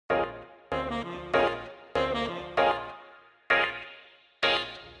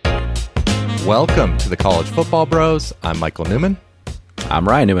Welcome to the College Football Bros. I'm Michael Newman. I'm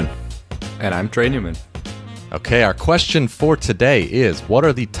Ryan Newman. And I'm Trey Newman. Okay, our question for today is, what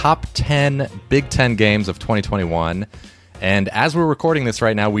are the top 10 Big Ten games of 2021? And as we're recording this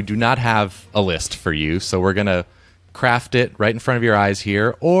right now, we do not have a list for you, so we're going to craft it right in front of your eyes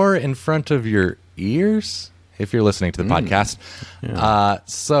here, or in front of your ears, if you're listening to the podcast. Yeah.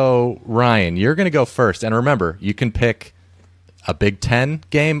 So, Ryan, you're going to go first. And remember, you can pick a Big Ten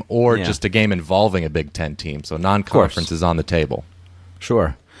game or just a game involving a Big Ten team. So non-conference is on the table.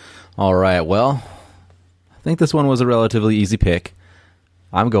 Sure. All right, well, I think this one was a relatively easy pick.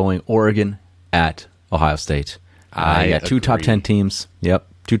 I'm going Oregon at Ohio State. I got two top 10 teams. Yep,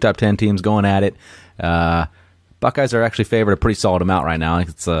 two top 10 teams going at it. Buckeyes are actually favored a pretty solid amount right now. I think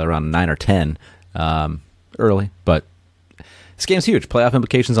it's around 9 or 10 early. But this game's huge. Playoff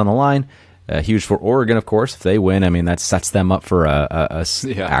implications on the line. Huge for Oregon, of course. If they win, I mean, that sets them up for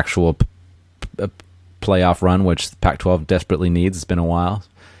actual playoff run, which the Pac-12 desperately needs. It's been a while.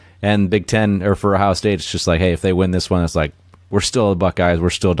 And Big Ten, or for Ohio State, it's just like, hey, if they win this one, it's like, we're still the Buckeyes, we're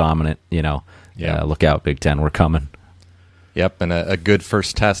still dominant, you know. Yeah. Look out, Big Ten, we're coming. Yep, and a good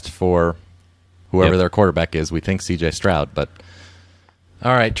first test for whoever their quarterback is. We think C.J. Stroud, but...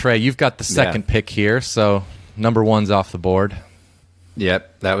 All right, Trey, you've got the second pick here, so number one's off the board.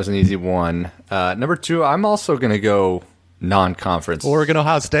 Yep, that was an easy one. Number two, I'm also going to go non-conference. Oregon,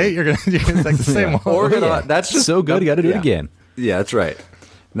 Ohio State? You're going to take the same one. Oregon, that's just so good, you got to do it again. Yeah, that's right.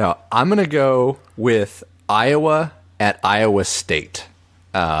 No, I'm going to go with Iowa at Iowa State.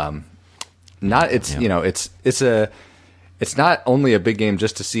 It's not only a big game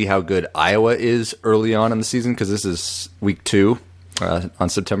just to see how good Iowa is early on in the season, because this is week 2 on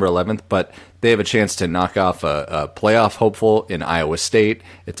September 11th, but they have a chance to knock off a playoff hopeful in Iowa State.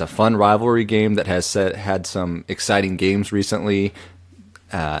 It's a fun rivalry game that has had some exciting games recently.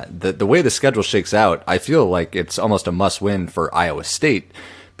 The way the schedule shakes out, I feel like it's almost a must-win for Iowa State,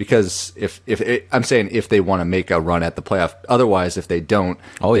 because if they want to make a run at the playoff. Otherwise, if they don't,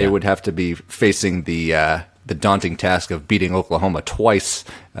 they would have to be facing the daunting task of beating Oklahoma twice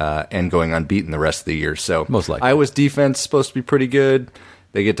and going unbeaten the rest of the year. So most likely, Iowa's defense is supposed to be pretty good.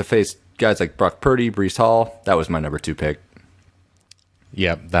 They get to face guys like Brock Purdy, Breece Hall. That was my number 2 pick.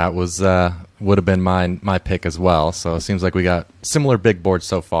 Yep, that was would have been my pick as well. So it seems like we got similar big boards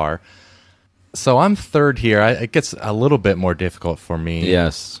so far. So I'm third here. It gets a little bit more difficult for me.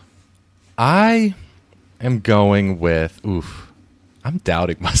 Yes. I am going with, I'm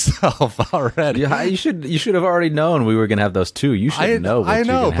doubting myself already. Yeah, you should have already known we were going to have those two. You should know. I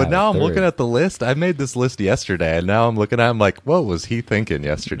know, but now I'm looking at the list. I made this list yesterday, and now I'm looking at it, I'm like, what was he thinking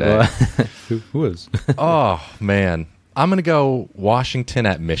yesterday? Who was? Oh, man. I'm going to go Washington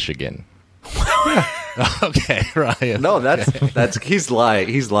at Michigan. Okay, Ryan. No, that's he's lying.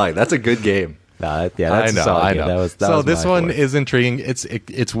 He's lying. That's a good game. That's I know. That was this one is intriguing.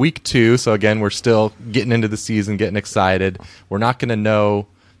 It's week 2, so again, we're still getting into the season, getting excited. We're not going to know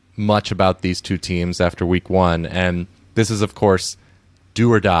much about these two teams after week 1, and this is, of course,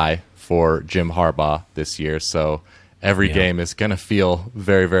 do or die for Jim Harbaugh this year. So every game is going to feel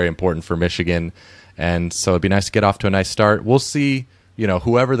very, very important for Michigan, and so it'd be nice to get off to a nice start. We'll see,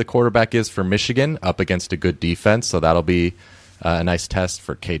 whoever the quarterback is for Michigan up against a good defense, so that'll be a nice test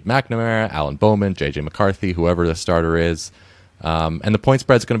for Cade McNamara, Alan Bowman, J.J. McCarthy, whoever the starter is. And the point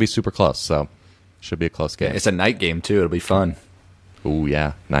spread's going to be super close, so should be a close game. It's a night game, too. It'll be fun. Ooh,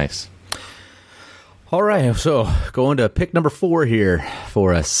 yeah. Nice. All right, so going to pick number 4 here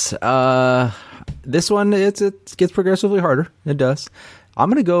for us. This one, it gets progressively harder. It does. I'm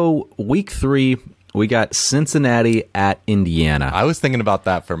going to go week 3. We got Cincinnati at Indiana. I was thinking about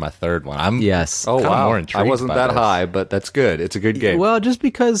that for my third one. Yes. Oh, wow. More intrigued I wasn't that high, but that's good. It's a good game. Well, just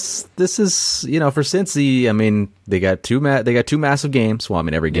because this is, for Cincy, I mean, they got two massive games. Well, I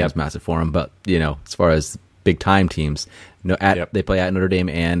mean, every game's massive for them, but, as far as big time teams, they play at Notre Dame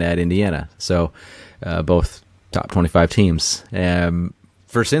and at Indiana. So, both top 25 teams.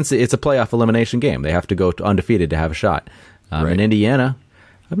 For Cincy, it's a playoff elimination game. They have to go undefeated to have a shot. In Indiana,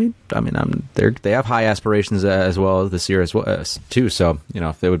 I mean, they have high aspirations as well this year as well too. So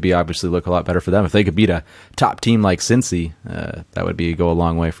they would be obviously look a lot better for them if they could beat a top team like Cincy. That would go a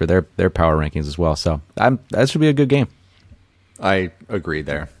long way for their power rankings as well. So that should be a good game. I agree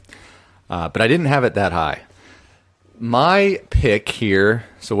there, but I didn't have it that high. My pick here.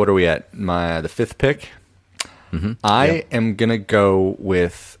 So what are we at? The 5th pick. Mm-hmm. I am gonna go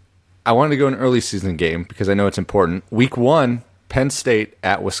with. I wanted to go an early season game because I know it's important. Week 1. Penn State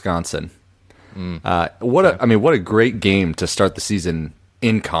at Wisconsin. What a great game to start the season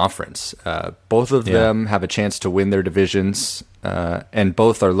in conference. Both of them have a chance to win their divisions, and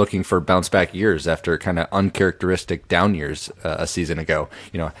both are looking for bounce back years after kind of uncharacteristic down years a season ago.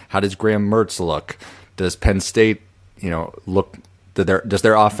 How does Graham Mertz look? Does Penn State, look? Does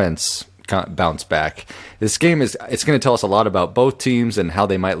their offense bounce back? This game it's going to tell us a lot about both teams and how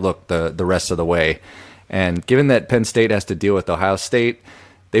they might look the rest of the way. And given that Penn State has to deal with Ohio State,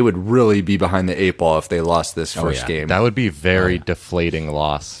 they would really be behind the 8 ball if they lost this first game. That would be very deflating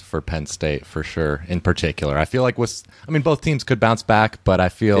loss for Penn State for sure. In particular, I feel like both teams could bounce back, but I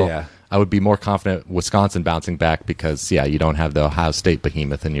feel I would be more confident Wisconsin bouncing back because you don't have the Ohio State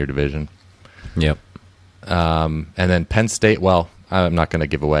behemoth in your division. Yep. And then Penn State. Well, I'm not going to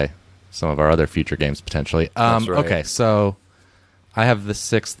give away some of our other future games potentially. That's right. Okay, so I have the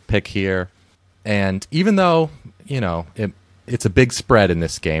 6th pick here, and even though it's a big spread in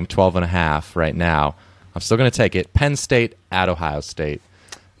this game, 12.5 right now, I'm still going to take it. Penn State at Ohio State.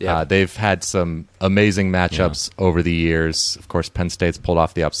 Yeah. They've had some amazing matchups over the years. Of course, Penn State's pulled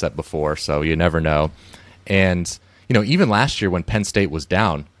off the upset before, so you never know. And even last year when Penn State was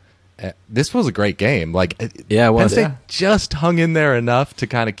down, this was a great game. Penn State just hung in there enough to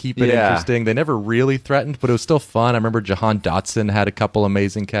kind of keep it interesting. They never really threatened, but it was still fun. I remember Jahan Dotson had a couple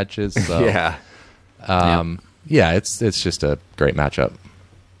amazing catches. So, it's just a great matchup.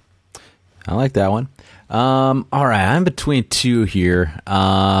 I like that one. All right, I'm between 2 here.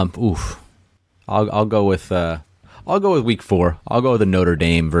 I'll go with week 4. I'll go with the Notre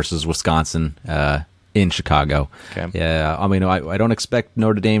Dame versus Wisconsin in Chicago. Okay. Yeah, I don't expect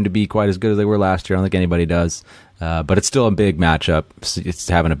Notre Dame to be quite as good as they were last year. I don't think anybody does. But it's still a big matchup. It's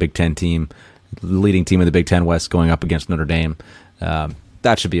having a Big Ten team, leading team in the Big Ten West, going up against Notre Dame.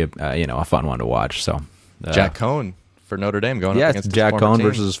 That should be a fun one to watch. So Jack Cohn for Notre Dame going up against his Jack former Cohn team.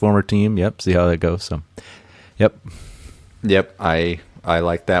 versus his former team. Yep, see how that goes. So, yep. I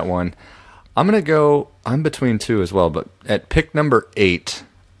like that one. I'm between 2 as well, but at pick number 8,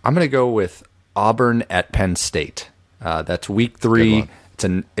 I'm going to go with Auburn at Penn State. That's week 3.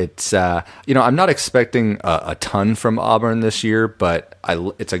 I'm not expecting a ton from Auburn this year, but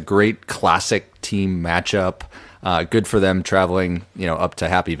it's a great classic team matchup. Good for them traveling, up to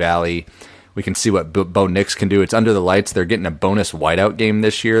Happy Valley. We can see what Bo Nix can do. It's under the lights. They're getting a bonus whiteout game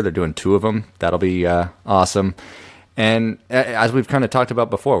this year. They're doing 2 of them. That'll be awesome. And as we've kind of talked about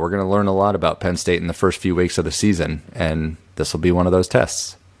before, we're going to learn a lot about Penn State in the first few weeks of the season, and this will be one of those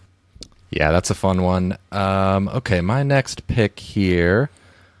tests. Yeah, that's a fun one. Okay, my next pick here,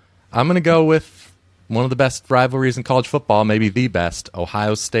 I'm going to go with one of the best rivalries in college football, maybe the best,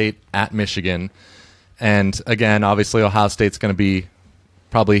 Ohio State at Michigan. And again, obviously Ohio State's going to be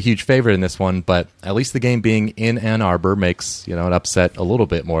probably a huge favorite in this one, but at least the game being in Ann Arbor makes an upset a little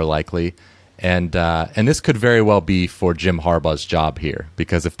bit more likely. And this could very well be for Jim Harbaugh's job here,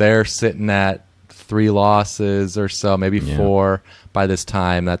 because if they're sitting at 3 losses or so, maybe 4 by this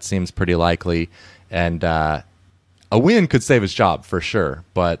time, that seems pretty likely. And a win could save his job for sure,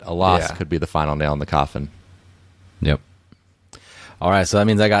 but a loss could be the final nail in the coffin. Yep. All right, so that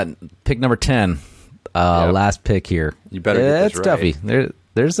means I got pick number 10, last pick here. You better get this right. It's toughy.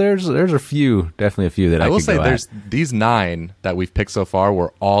 There's definitely a few that I will could say go there's at. These 9 that we've picked so far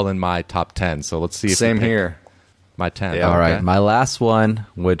were all in my top 10. So let's see if same here. My 10. Yeah, all right, my last one,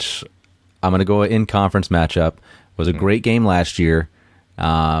 which I'm going to go in conference matchup, was a great game last year.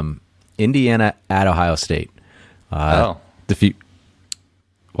 Indiana at Ohio State. Why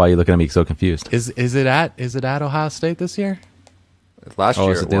are you looking at me so confused? Is it at Ohio State this year? Last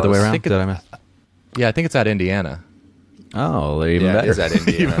year is it the other way around? Did I miss? Yeah, I think it's at Indiana. Oh, they're even better. It is at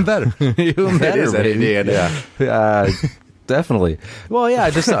Indiana. Even better. Even better. It is at Indiana. Definitely. Well,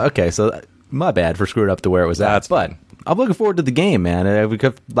 yeah, okay, so my bad for screwing up to where it was at. But I'm looking forward to the game, man.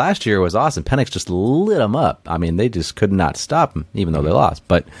 Last year was awesome. Penix just lit them up. I mean, they just could not stop them, even though they lost.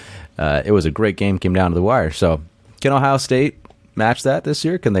 But it was a great game, came down to the wire. So can Ohio State match that this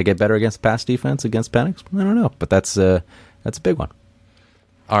year? Can they get better against pass defense against Penix? I don't know, but that's a big one.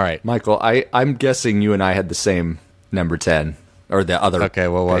 All right. Michael, I'm guessing you and I had the same number 10, or the other. Okay,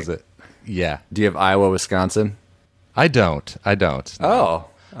 what pick. was it? Yeah. Do you have Iowa, Wisconsin? I don't. Oh,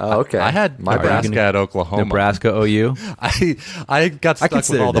 okay. I had Nebraska at Oklahoma. Nebraska, OU. I got stuck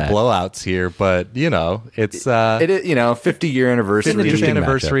with all the blowouts here, but it's 50-year anniversary. 50th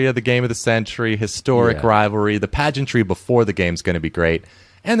anniversary of the game of the century, historic rivalry. The pageantry before the game's going to be great,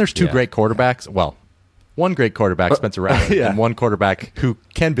 and there's 2 great quarterbacks. Well, one great quarterback, Spencer Rattler, and one quarterback who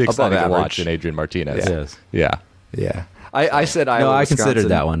can be exciting to watch in Adrian Martinez. Yes. Yeah. Yeah. I said Iowa. No, I Wisconsin. considered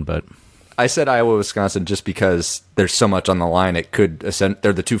that one, but I said Iowa, Wisconsin just because there's so much on the line. It could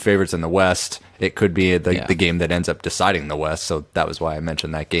they're the two favorites in the West. It could be the game that ends up deciding the West. So that was why I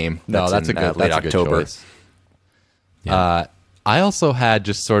mentioned that game. That's a good October. choice. Yeah. I also had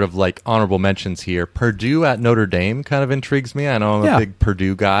just sort of like honorable mentions here. Purdue at Notre Dame kind of intrigues me. I know I'm a big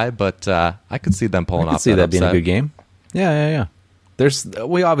Purdue guy, but I could see them pulling off. I could see that being a good game. Yeah.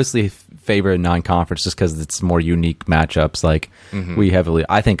 We obviously favor a non-conference just because it's more unique matchups. Like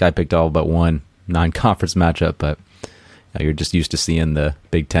I think I picked all but one non-conference matchup, but you're just used to seeing the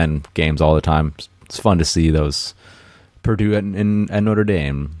Big Ten games all the time. It's fun to see those Purdue and Notre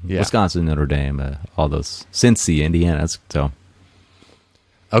Dame, Wisconsin, Notre Dame, all those Cincy, Indiana. So.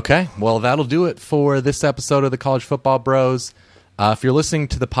 Okay, well, that'll do it for this episode of the College Football Bros. If you're listening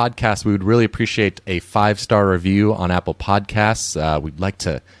to the podcast, we would really appreciate a 5-star review on Apple Podcasts. We'd like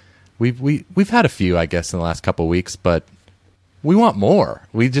to. We've had a few, I guess, in the last couple of weeks, but we want more.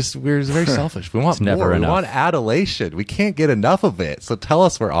 We're very selfish. We want more. Never enough. We want adulation. We can't get enough of it. So tell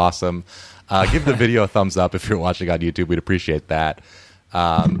us we're awesome. Give the video a thumbs up if you're watching on YouTube. We'd appreciate that.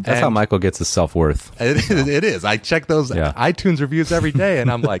 That's how Michael gets his self-worth. It is. I check those iTunes reviews every day,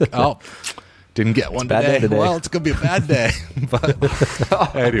 and I'm like, oh, didn't get one today. Well, it's going to be a bad day.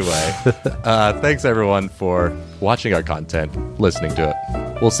 But anyway, thanks, everyone, for watching our content, listening to it.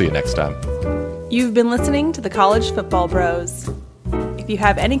 We'll see you next time. You've been listening to the College Football Bros. If you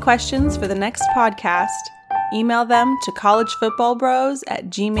have any questions for the next podcast, email them to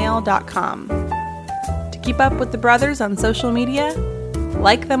collegefootballbros@gmail.com. To keep up with the brothers on social media,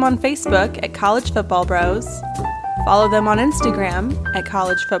 like them on Facebook at College Football Bros, follow them on Instagram at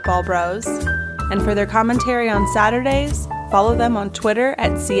College Football Bros, and for their commentary on Saturdays, follow them on Twitter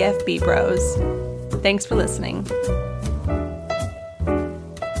at CFB Bros. Thanks for listening.